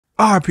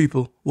Alright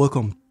people,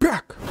 welcome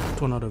back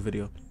to another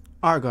video.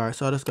 Alright guys,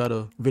 so I just got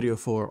a video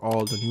for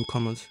all the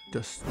newcomers.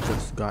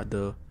 Just got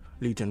the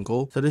Legion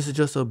Go. So this is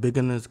just a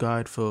beginner's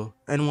guide for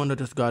anyone that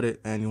just got it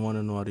and you want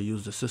to know how to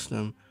use the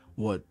system,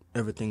 what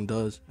everything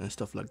does and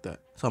stuff like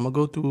that. So I'm gonna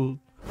go through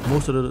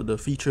most of the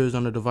features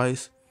on the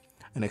device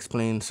and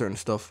explain certain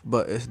stuff,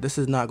 but this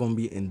is not going to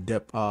be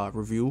in-depth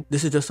review.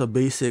 This is just a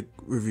basic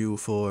review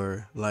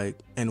for like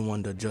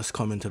anyone that just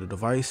come into the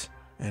device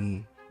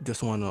and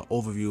just want an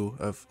overview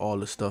of all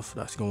the stuff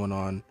that's going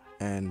on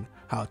and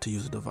how to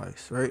use the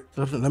device, right?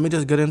 So let me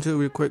just get into it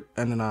real quick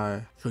and then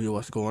I show you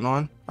what's going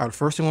on. The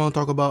first thing I want to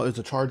talk about is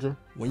the charger.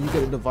 When you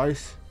get a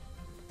device,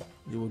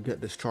 you will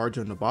get this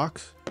charger in the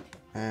box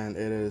and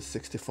it is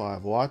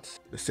 65 watts.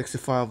 The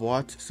 65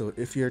 watts, so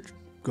if you're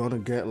gonna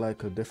get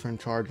like a different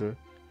charger,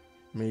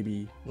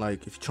 maybe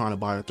like if you're trying to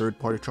buy a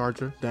third-party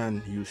charger,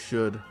 then you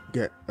should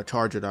get a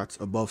charger that's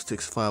above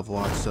 65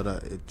 watts so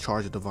that it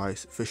charges the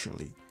device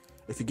efficiently.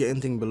 If you get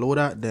anything below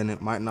that, then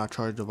it might not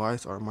charge the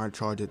device or it might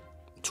charge it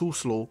too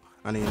slow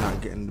and then you're not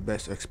getting the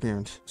best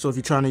experience. So if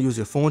you're trying to use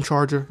your phone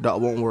charger,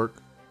 that won't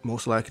work.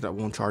 Most likely that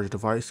won't charge the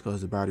device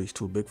because the battery is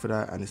too big for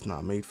that and it's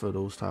not made for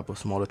those type of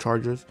smaller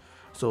chargers.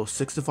 So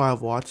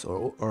 65 watts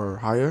or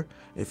higher.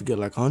 If you get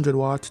like 100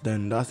 watts,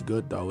 then that's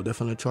good. That will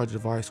definitely charge the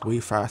device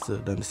way faster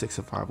than the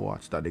 65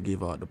 watts that they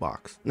give out the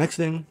box. Next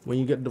thing, when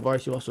you get the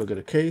device, you also get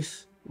a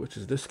case, which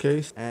is this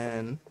case.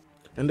 And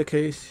in the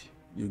case,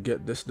 you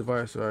get this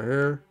device right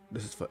here.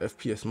 This is for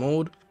FPS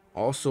mode.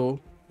 Also,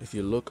 if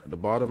you look at the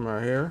bottom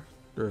right here,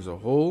 there's a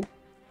hole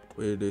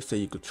where they say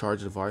you could charge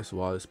the device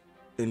while it's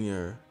in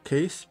your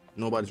case.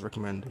 Nobody's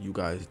recommend you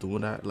guys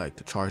doing that, like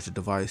to charge the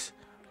device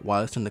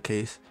while it's in the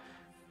case,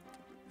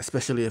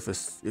 especially if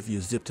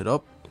you zipped it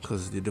up,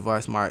 because the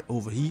device might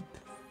overheat.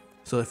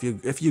 So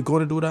if you're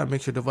going to do that,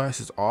 make sure the device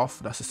is off.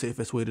 That's the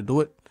safest way to do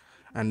it.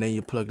 And then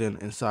you plug it in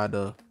inside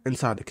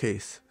the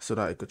case so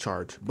that it could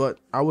charge. But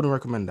I wouldn't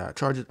recommend that.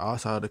 Charge it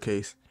outside of the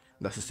case.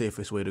 That's the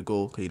safest way to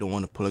go, because you don't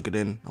want to plug it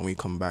in and when you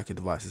come back your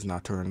device is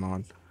not turning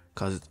on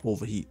because it's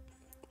overheat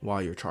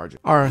while you're charging.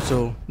 Alright,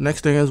 so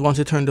next thing is once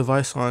you turn the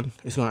device on,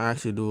 it's going to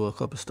actually do a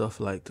couple stuff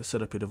like to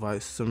set up your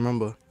device. So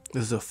remember,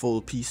 this is a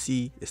full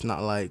PC. It's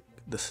not like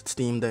the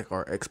Steam Deck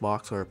or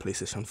Xbox or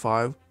PlayStation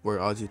 5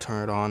 where as you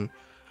turn it on,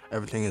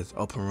 everything is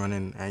up and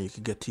running and you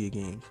can get to your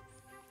games.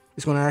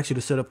 It's going to ask you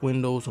to set up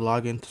Windows,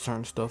 log into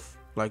certain stuff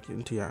like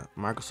into your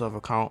Microsoft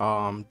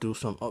account, do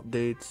some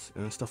updates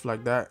and stuff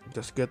like that.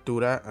 Just get through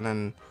that, and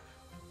then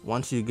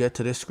once you get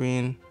to this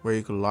screen where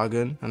you can log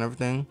in and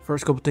everything,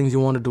 first couple things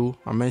you want to do,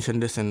 I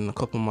mentioned this in a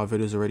couple of my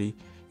videos already,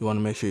 you want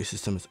to make sure your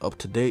system is up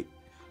to date.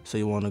 So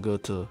you want to go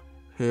to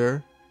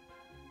here,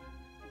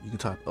 you can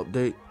type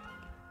update,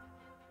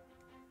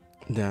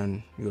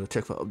 then you go to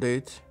check for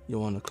updates. You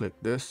want to click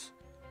this.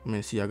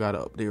 See, I got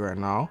an update right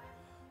now.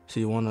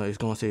 So you want to, it's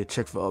going to say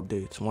check for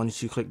updates.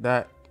 Once you click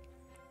that,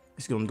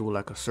 it's going to do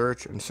like a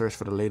search and search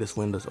for the latest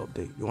Windows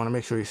update. You want to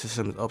make sure your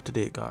system is up to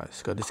date, guys,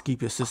 because just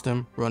keep your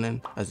system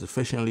running as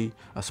efficiently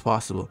as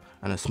possible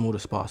and as smooth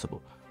as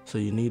possible. So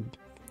you need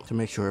to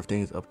make sure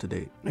everything is up to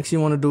date. Next thing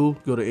you want to do,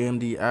 go to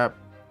AMD app,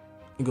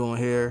 you go in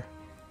here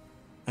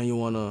and you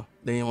want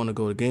to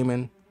go to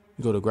gaming,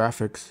 you go to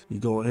graphics, you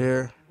go in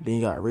here, then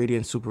you got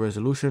radiant super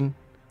resolution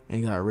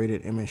and you got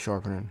radiant image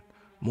sharpening.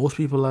 Most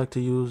people like to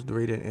use the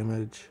radiant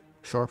image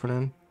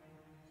sharpening.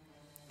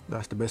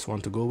 That's the best one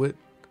to go with.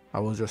 I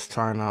was just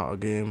trying out a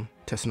game,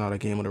 testing out a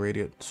game with a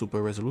radiant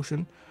super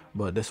resolution,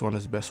 but this one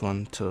is the best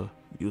one to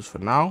use for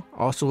now.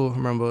 Also,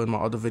 remember in my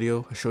other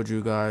video, I showed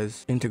you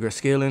guys integer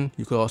scaling.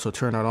 You could also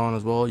turn that on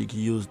as well. You can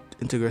use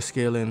integer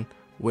scaling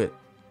with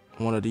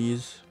one of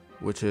these,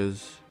 which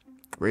is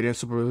radiant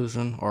super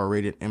resolution or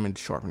radiant image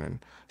sharpening.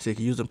 So you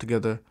can use them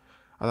together.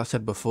 As I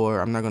said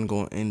before, I'm not going to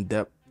go in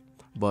depth,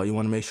 but you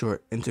want to make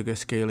sure integer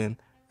scaling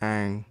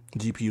and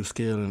GPU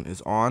scaling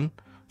is on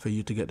for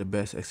you to get the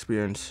best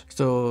experience.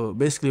 So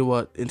basically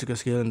what integer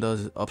scaling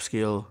does is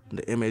upscale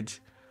the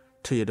image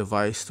to your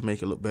device to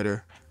make it look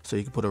better. So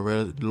you can put a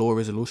lower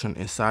resolution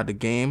inside the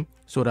game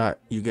so that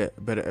you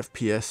get better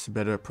FPS,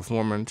 better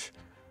performance,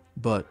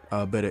 but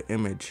a better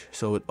image.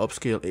 So it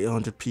upscale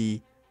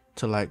 800p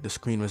to like the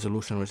screen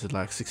resolution, which is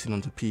like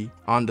 1600p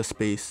on the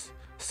space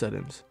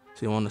settings.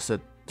 So you want to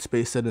set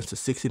space settings to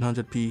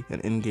 1600p and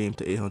in-game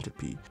to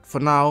 800p. For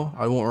now,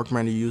 I won't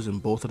recommend you using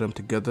both of them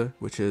together,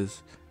 which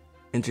is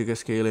integer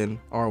scaling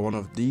or one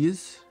of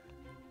these,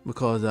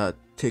 because that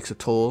takes a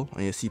toll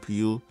on your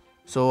CPU.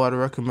 So I'd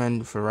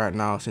recommend for right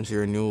now, since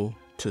you're new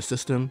to the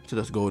system, to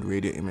just go with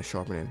radiant image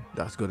sharpening.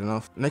 That's good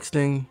enough. Next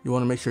thing, you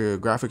want to make sure your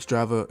graphics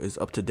driver is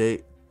up to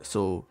date.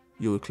 So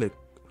you would click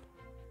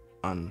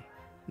on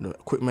the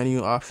quick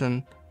menu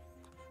option.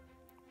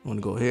 You want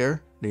to go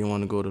here, then you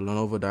want to go to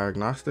Lenovo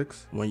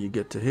Diagnostics. When you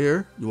get to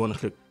here, you want to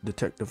click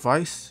detect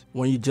device.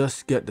 When you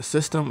just get the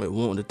system, it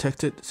won't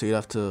detect it, so you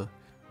have to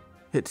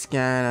hit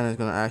scan and it's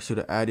going to ask you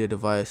to add your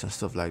device and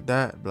stuff like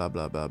that, blah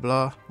blah blah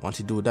blah. Once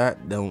you do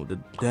that,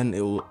 then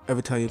it will,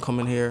 every time you come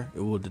in here,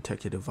 it will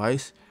detect your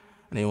device.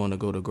 And then you want to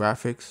go to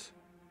graphics,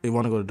 you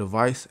want to go to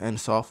device and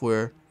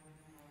software,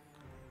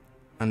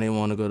 and then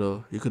want to go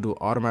to, you could do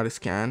automatic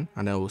scan,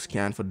 and then it will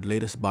scan for the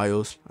latest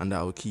BIOS, and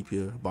that will keep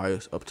your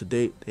BIOS up to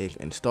date. Then you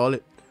can install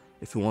it.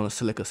 If you want to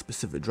select a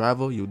specific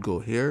driver, you would go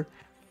here,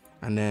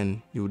 and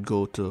then you would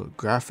go to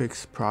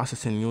graphics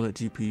processing unit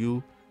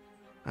GPU,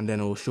 and then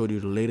it will show you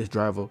the latest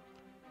driver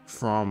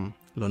from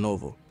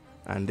Lenovo.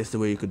 And this is the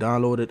way you could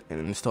download it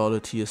and install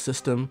it to your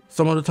system.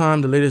 Some of the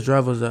time, the latest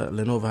drivers that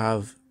Lenovo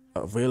have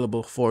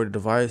available for the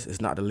device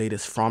is not the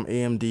latest from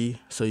AMD,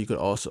 so you could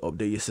also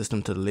update your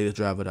system to the latest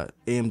driver that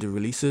AMD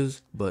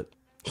releases, but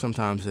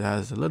sometimes it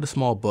has a little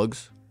small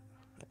bugs.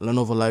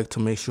 Lenovo like to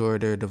make sure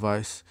their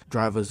device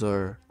drivers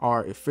are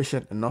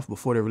efficient enough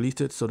before they release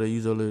it, so they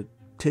usually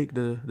take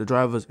the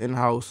drivers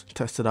in-house,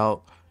 test it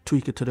out,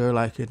 tweak it to their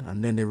liking,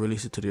 and then they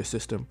release it to their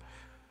system.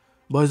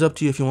 But it's up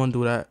to you if you want to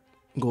do that.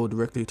 Go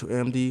directly to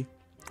AMD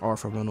or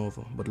from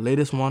Lenovo. But the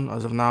latest one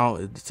as of now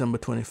is December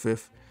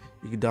 25th.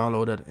 You can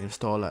download it and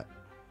install that.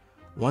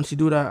 Once you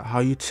do that, how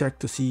you check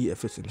to see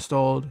if it's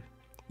installed,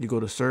 you go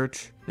to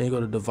search, then you go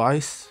to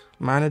device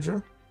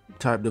manager,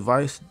 type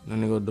device,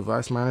 then you go to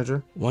device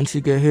manager. Once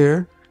you get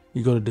here,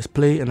 you go to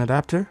display and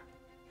adapter,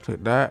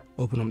 click that,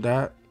 open up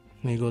that,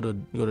 then you go to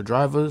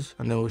drivers,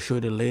 and then it will show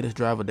you the latest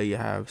driver that you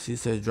have. See, it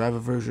says driver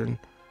version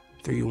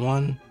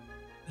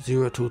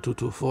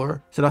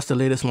 31022224. So that's the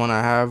latest one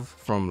I have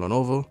from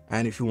Lenovo.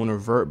 And if you want to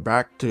revert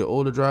back to your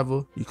older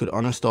driver, you could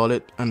uninstall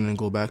it and then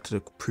go back to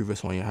the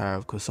previous one you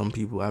have, because some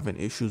people are having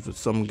issues with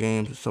some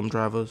games, with some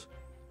drivers.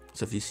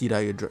 So if you see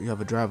that you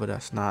have a driver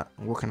that's not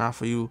working out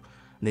for you,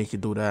 then you can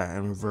do that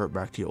and revert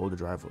back to your older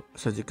driver.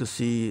 So as you can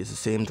see, it's the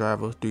same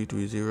driver,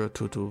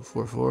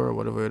 3302244 or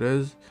whatever it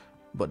is,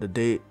 but the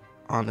date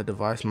on the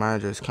device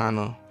manager is kind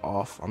of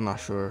off. I'm not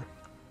sure.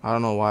 I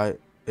don't know why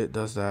it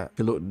does that. If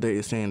you look, the date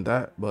is saying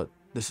that, but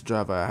this is the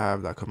driver I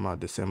have that come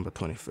out December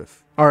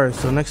 25th. Alright,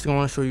 so next thing I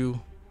want to show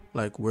you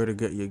like where to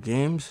get your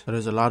games. So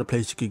there's a lot of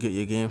places you could get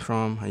your game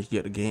from, and you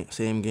can get the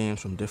same games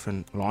from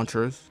different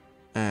launchers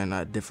and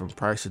at different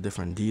prices,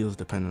 different deals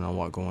depending on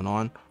what's going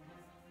on.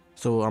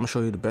 So I'm gonna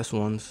show you the best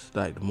ones,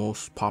 like the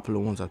most popular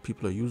ones that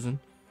people are using.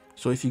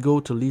 So if you go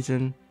to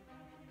Legion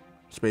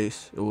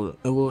space, it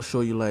will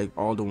show you like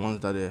all the ones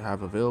that they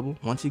have available.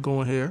 Once you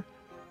go in here,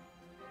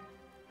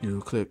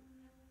 you click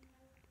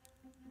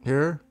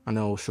here, and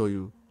then it will show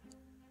you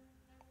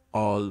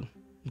all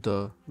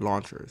the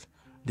launchers.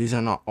 These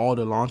are not all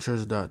the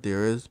launchers that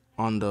there is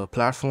on the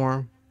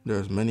platform.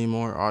 There's many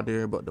more out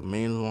there, but the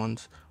main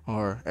ones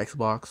are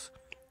Xbox,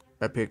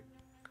 Epic,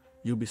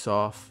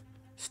 Ubisoft,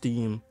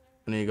 Steam,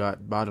 and then you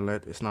got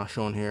Battle.net. It's not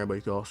shown here, but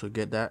you can also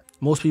get that.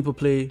 Most people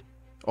play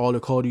all the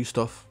Call of Duty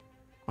stuff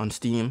on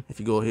Steam. If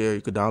you go here,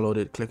 you could download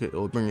it, click it, it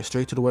will bring you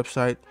straight to the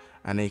website,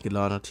 and then you can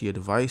download it to your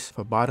device.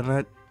 For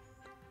Battle.net,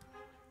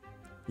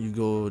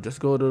 you just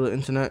go to the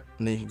internet,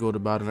 and then you can go to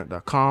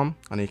battle.net.com,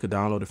 and then you could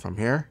download it from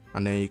here,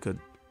 and then you could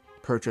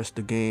purchase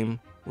the game,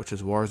 which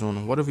is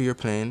Warzone, whatever you're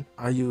playing.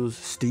 I use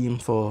Steam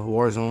for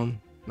Warzone.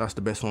 That's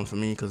the best one for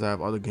me because I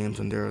have other games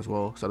in there as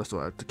well, so that's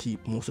why I have to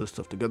keep most of the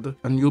stuff together.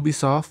 And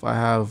Ubisoft, I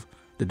have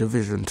The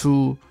Division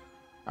 2,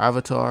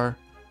 Avatar.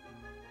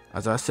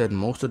 As I said,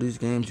 most of these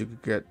games you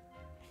could get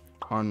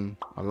on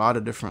a lot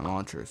of different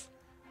launchers.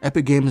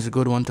 Epic Games is a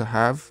good one to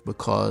have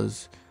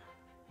because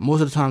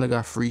most of the time they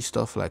got free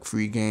stuff, like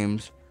free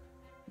games.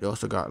 They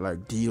also got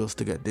like deals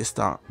to get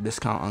discount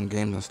on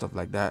games and stuff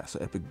like that. So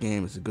Epic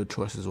Games is a good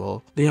choice as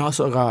well. Then you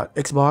also got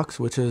Xbox,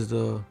 which is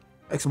the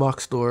Xbox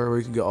store where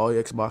you can get all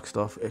your Xbox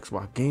stuff.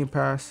 Xbox Game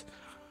Pass.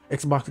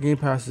 Xbox Game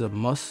Pass is a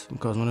must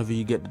because whenever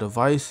you get the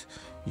device,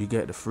 you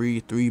get the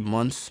free 3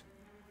 months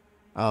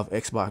of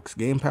Xbox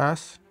Game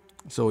Pass.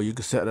 So you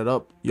can set it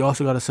up. You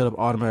also got to set up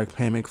automatic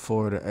payment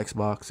for the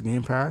Xbox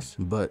Game Pass.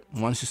 But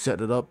once you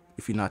set it up,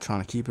 if you're not trying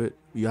to keep it,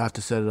 you have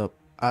to set it up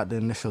at the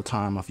initial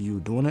time of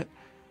you doing it.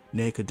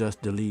 Then you could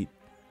just delete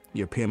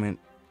your payment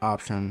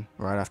option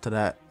right after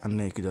that, and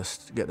then you could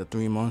just get the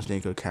 3 months. Then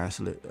you could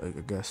cancel it, I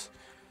guess.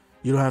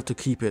 You don't have to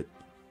keep it.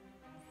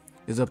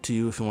 It's up to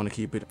you if you want to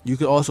keep it. You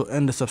could also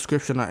end the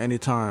subscription at any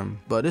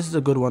time, but this is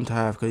a good one to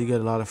have because you get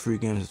a lot of free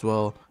games as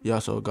well. You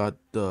also got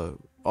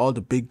all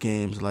the big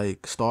games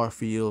like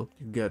Starfield.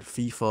 You get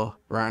FIFA.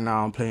 Right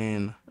now I'm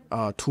playing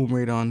Tomb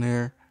Raider on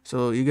there.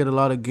 So you get a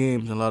lot of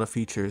games and a lot of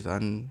features.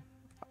 And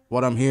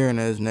what I'm hearing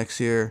is next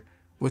year,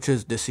 which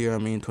is this year,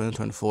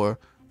 2024,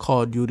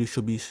 Call of Duty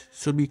should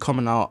be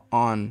coming out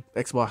on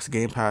Xbox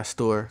Game Pass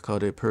store because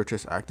they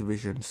purchased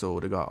Activision, so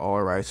they got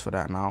all rights for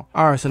that now.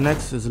 Alright, so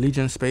next is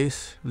Legion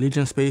Space.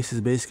 Legion Space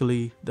is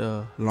basically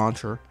the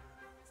launcher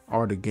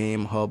or the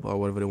game hub or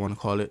whatever they want to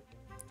call it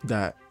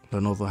that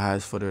Lenovo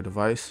has for their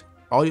device.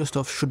 All your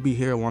stuff should be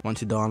here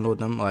once you download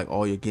them, like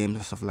all your games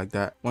and stuff like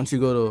that. Once you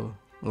go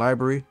to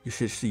library, you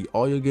should see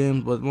all your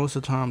games, but most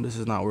of the time this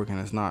is not working.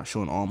 It's not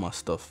showing all my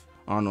stuff.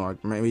 I don't know,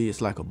 maybe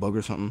it's like a bug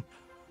or something.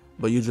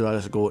 But usually I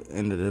just go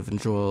into the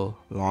individual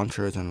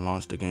launchers and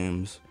launch the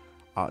games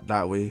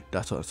that way.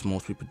 That's what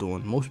most people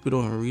doing. Most people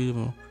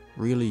don't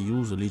really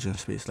use the Legion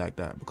Space like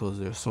that because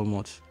there's so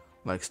much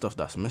like stuff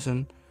that's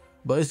missing.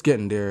 But it's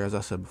getting there, as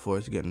I said before,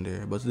 it's getting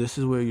there. But this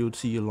is where you would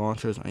see your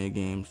launchers on your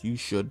games. You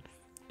should.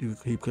 You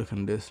keep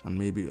clicking this and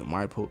maybe it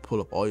might pull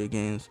up all your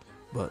games,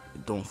 but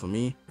it don't for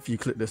me. If you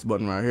click this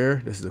button right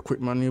here, this is the quick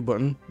menu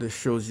button. This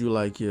shows you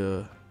like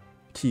your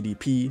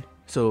TDP.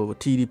 So with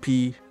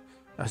TDP,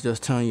 that's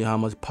just telling you how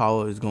much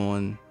power is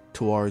going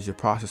towards your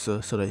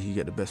processor so that you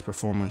get the best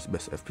performance,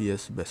 best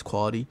FPS, best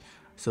quality.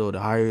 So the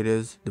higher it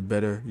is, the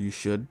better you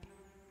should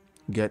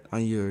get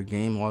on your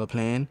game while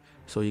playing.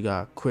 So you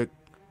got quick,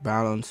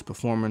 balance,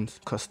 performance,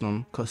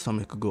 custom.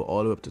 It could go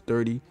all the way up to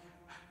 30.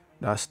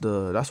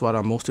 That's what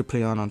I mostly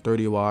play on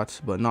 30 watts,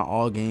 but not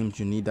all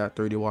games you need that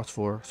 30 watts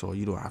for, so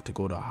you don't have to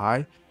go to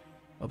high.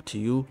 Up to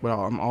you, but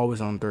I'm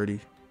always on 30.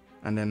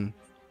 And then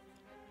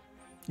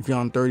if you're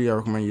on 30, I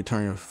recommend you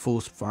turn your full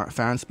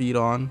fan speed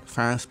on.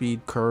 Fan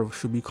speed curve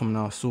should be coming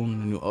out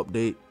soon, a new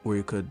update where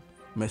you could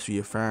mess with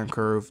your fan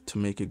curve to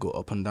make it go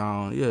up and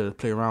down. Yeah,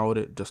 play around with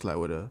it just like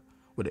with the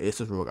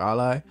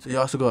asusrogally. So you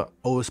also got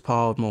OS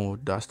powered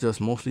mode. That's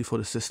just mostly for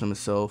the system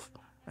itself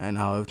and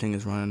how everything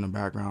is running in the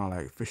background,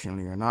 like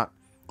efficiently or not.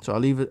 So I'll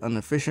leave it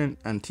inefficient,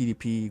 and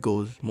TDP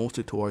goes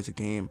mostly towards the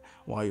game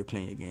while you're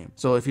playing your game.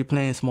 So if you're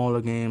playing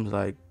smaller games,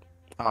 like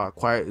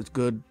quiet is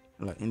good,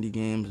 like indie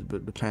games,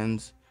 but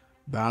depends.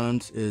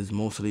 Balance is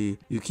mostly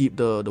you keep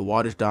the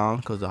wattage down,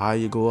 because the higher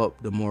you go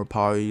up, the more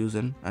power you're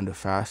using and the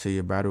faster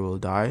your battery will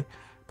die.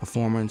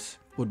 Performance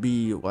would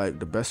be like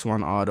the best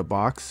one out of the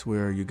box,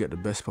 where you get the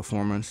best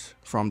performance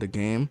from the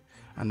game.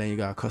 And then you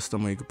got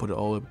custom where you can put it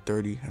all up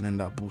 30, and then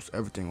that boosts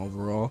everything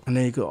overall. And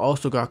then you could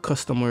also got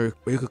custom where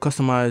you could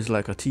customize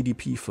like a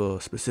TDP for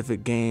a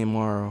specific game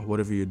or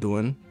whatever you're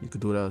doing. You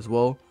could do that as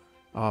well.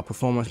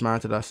 Performance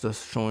monitor, that's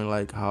just showing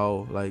like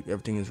how like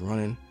everything is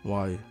running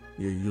while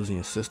you're using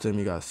your system.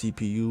 You got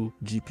CPU,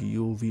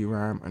 GPU,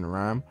 VRAM, and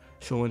RAM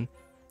showing.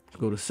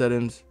 Go to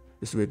settings.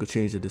 This is where you could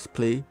change the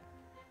display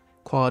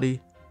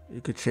quality.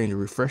 You could change the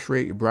refresh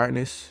rate, your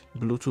brightness,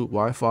 Bluetooth,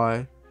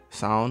 Wi-Fi,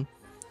 sound.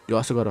 You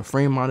also got a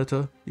frame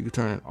monitor. You can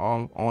turn it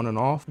on and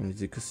off. And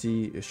as you can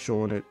see, it's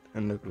showing it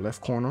in the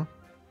left corner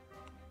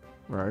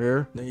right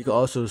here. Then you can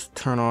also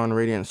turn on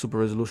Radiant Super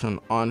Resolution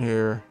on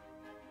here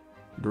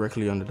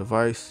directly on the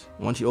device.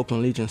 Once you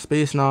open Legion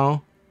Space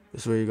now,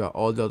 this is where you got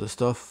all the other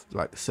stuff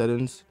like the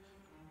settings.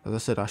 As I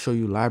said, I'll show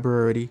you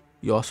library already.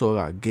 You also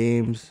got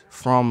games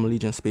from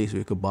Legion Space where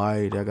you could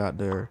buy. They got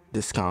their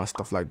discount,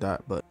 stuff like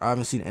that. But I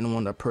haven't seen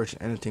anyone that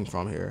purchased anything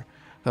from here,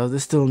 because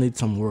this still needs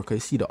some work. You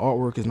see the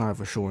artwork is not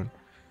even showing.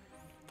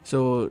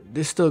 So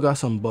this still got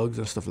some bugs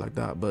and stuff like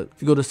that. But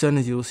if you go to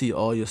settings, you'll see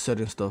all your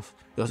settings stuff.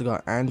 You also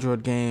got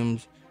Android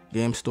games,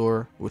 Game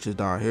Store, which is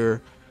down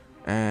here,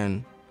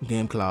 and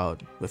Game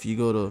Cloud. But if you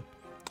go to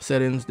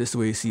settings, this is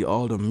where you see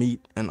all the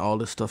meat and all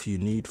the stuff you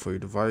need for your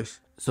device.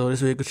 So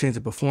this way you can change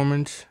the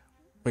performance.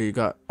 Where you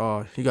got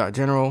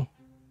general.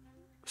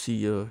 See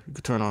you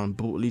can turn on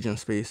boot Legion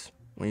Space.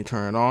 When you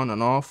turn it on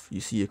and off, you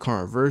see your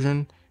current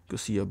version. You can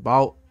see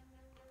about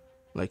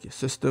like your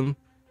system.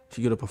 If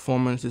you go to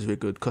performance, this way you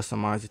could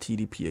customize the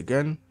TDP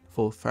again.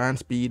 Full fan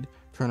speed.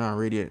 Turn on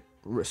Radiant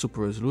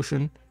Super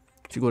Resolution.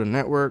 If you go to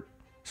network,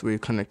 so where you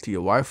connect to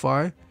your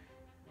Wi-Fi,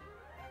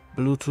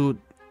 Bluetooth.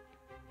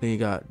 Then you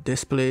got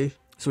display.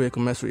 So you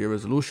can mess with your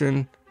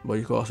resolution, but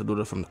you can also do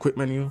that from the quick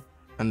menu.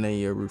 And then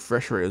your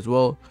refresh rate as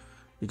well.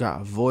 You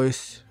got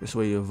voice, this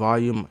way your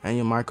volume and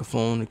your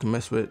microphone you can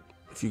mess with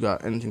if you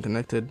got anything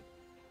connected.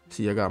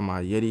 See, I got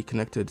my Yeti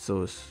connected,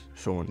 so it's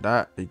showing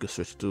that. You can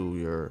switch to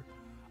your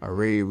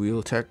Array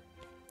Realtek.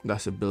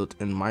 That's a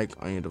built-in mic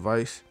on your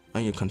device.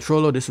 On your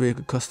controller, this way you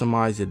can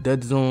customize your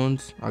dead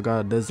zones. I got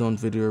a dead zone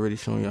video already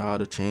showing you how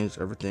to change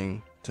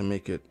everything to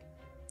make it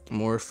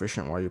more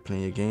efficient while you're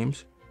playing your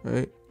games,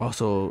 right?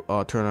 Also,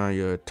 turn on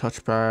your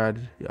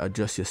touchpad,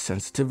 adjust your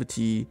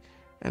sensitivity,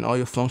 and all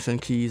your function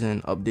keys,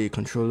 and update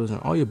controllers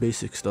and all your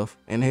basic stuff.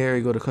 And here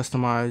you go to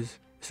customize.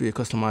 So you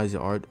customize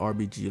your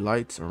RGB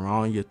lights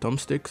around your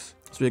thumbsticks.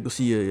 So you can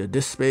see your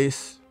disk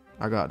space.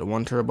 I got the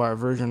 1 terabyte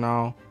version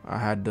now. I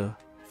had the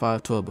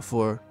 512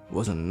 before. It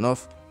wasn't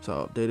enough, so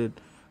I updated.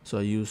 So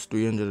I used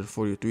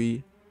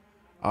 343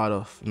 out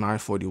of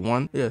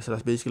 941. Yeah, so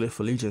that's basically it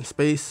for Legion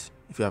Space.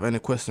 If you have any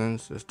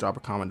questions, just drop a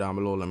comment down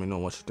below. Let me know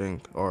what you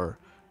think, or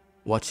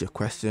what's your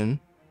question,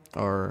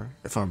 or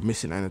if I'm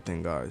missing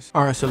anything, guys.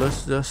 Alright, so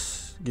let's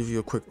just give you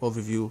a quick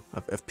overview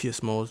of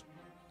FPS modes.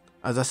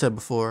 As I said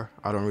before,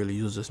 I don't really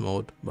use this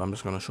mode, but I'm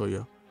just gonna show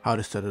you how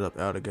to set it up,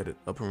 how to get it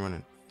up and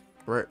running.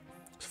 Right,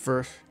 so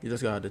first you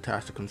just gotta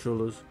detach the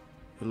controllers.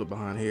 You look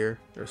behind here,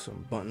 there's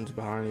some buttons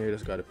behind here. You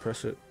just gotta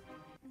press it.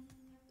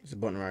 There's a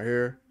button right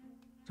here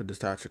to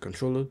detach your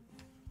controller.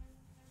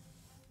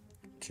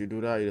 Once you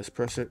do that, you just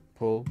press it,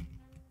 pull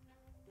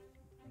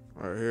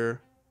right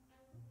here,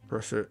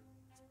 press it,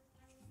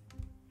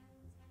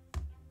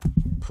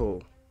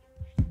 pull,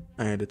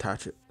 and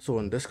detach it. So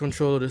in this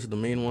controller, this is the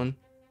main one.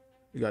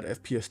 You got the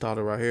FPS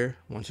starter right here.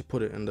 Once you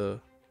put it in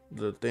the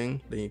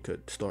thing, then you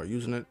could start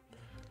using it.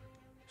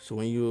 So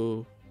when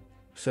you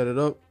set it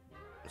up,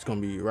 it's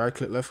gonna be right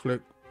click, left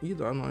click.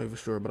 Either, I'm not even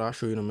sure, but I'll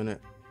show you in a minute.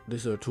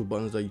 These are 2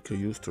 buttons that you could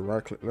use to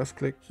right click, left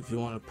click. So if you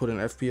want to put in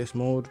FPS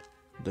mode,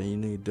 then you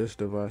need this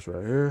device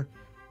right here.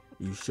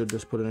 You should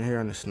just put it in here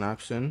and it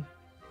snaps in.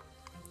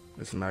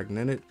 It's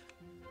magnetic.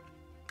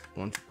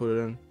 Once you put it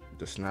in, it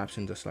just snaps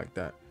in just like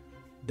that.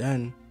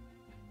 Then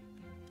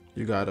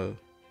you gotta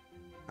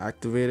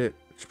activate it.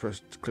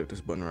 Just click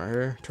this button right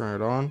here,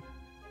 turn it on.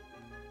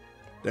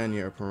 Then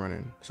you're up and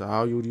running. So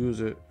how you would use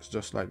it is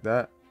just like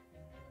that,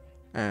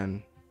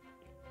 and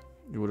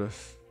you would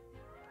just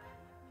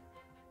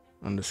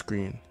on the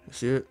screen. You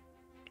see it?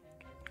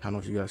 I don't know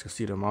if you guys can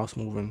see the mouse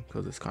moving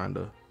because it's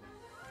the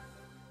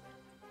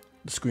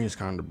screen is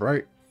kind of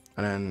bright.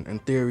 And then in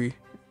theory,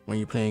 when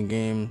you're playing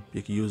game,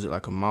 you can use it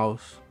like a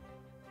mouse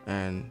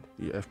and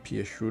your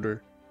FPS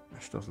shooter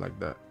and stuff like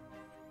that.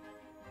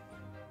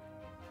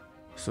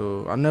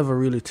 So I never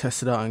really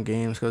tested out in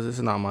games because it's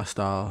not my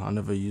style. I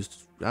never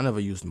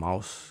used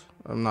mouse.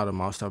 I'm not a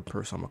mouse type of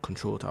person. I'm a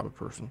control type of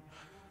person.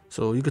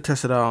 So you could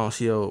test it out and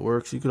see how it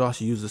works. You could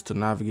also use this to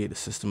navigate the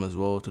system as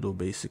well, to do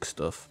basic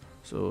stuff.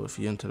 So if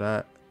you're into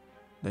that,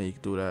 then you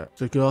can do that.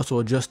 So you can also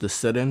adjust the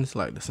settings,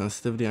 like the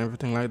sensitivity and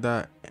everything like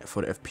that,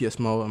 for the FPS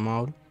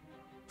mode.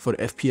 For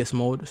the FPS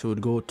mode, so it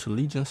would go to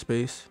Legion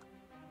space.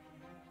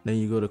 Then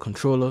you go to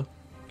controller.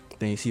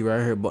 Then you see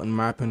right here button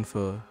mapping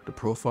for the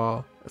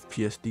profile,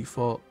 FPS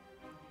default.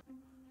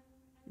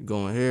 You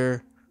go in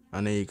here,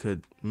 and then you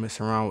could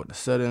mess around with the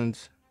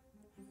settings.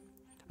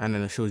 And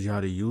then it shows you how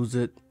to use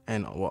it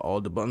and what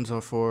all the buttons are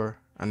for.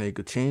 And then you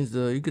could change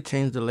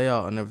the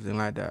layout and everything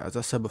like that. As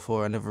I said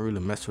before, I never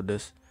really messed with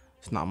this.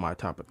 It's not my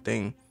type of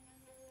thing.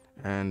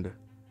 And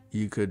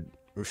you could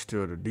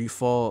restore the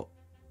default,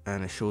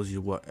 and it shows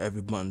you what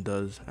every button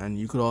does. And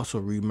you could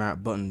also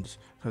remap buttons,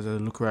 because I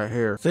look right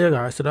here. So yeah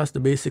guys, so that's the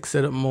basic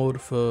setup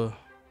mode for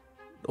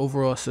the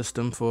overall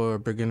system for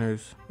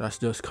beginners. That's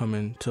just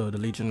coming to the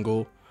Legion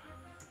Go.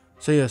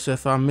 So yeah, so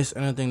if I miss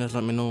anything, just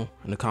let me know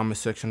in the comment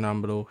section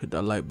down below. Hit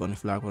that like button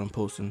if you like what I'm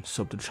posting.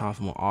 Sub to the channel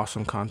for more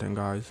awesome content,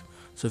 guys.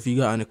 So if you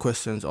got any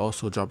questions,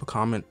 also drop a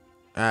comment,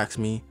 ask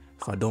me.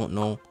 If I don't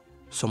know,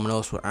 someone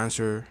else will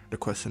answer the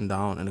question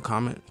down in the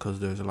comment, because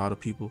there's a lot of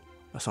people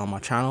that's on my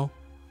channel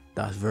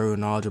that's very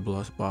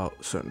knowledgeable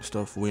about certain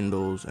stuff,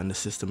 Windows and the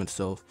system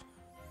itself.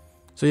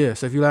 So yeah,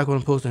 so if you like what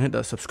I'm posting, hit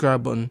that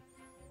subscribe button.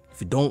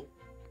 If you don't,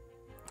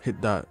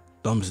 hit that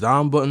thumbs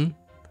down button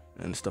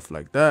and stuff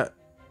like that.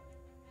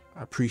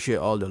 I appreciate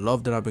all the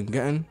love that I've been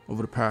getting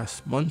over the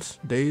past months,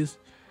 days,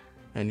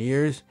 and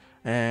years.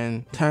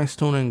 And thanks for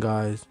tuning in,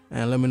 guys.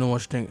 And let me know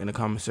what you think in the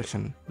comment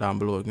section down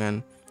below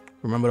again.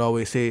 Remember to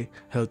always say,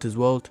 health is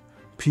wealth,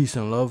 peace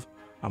and love.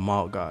 I'm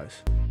out,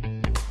 guys.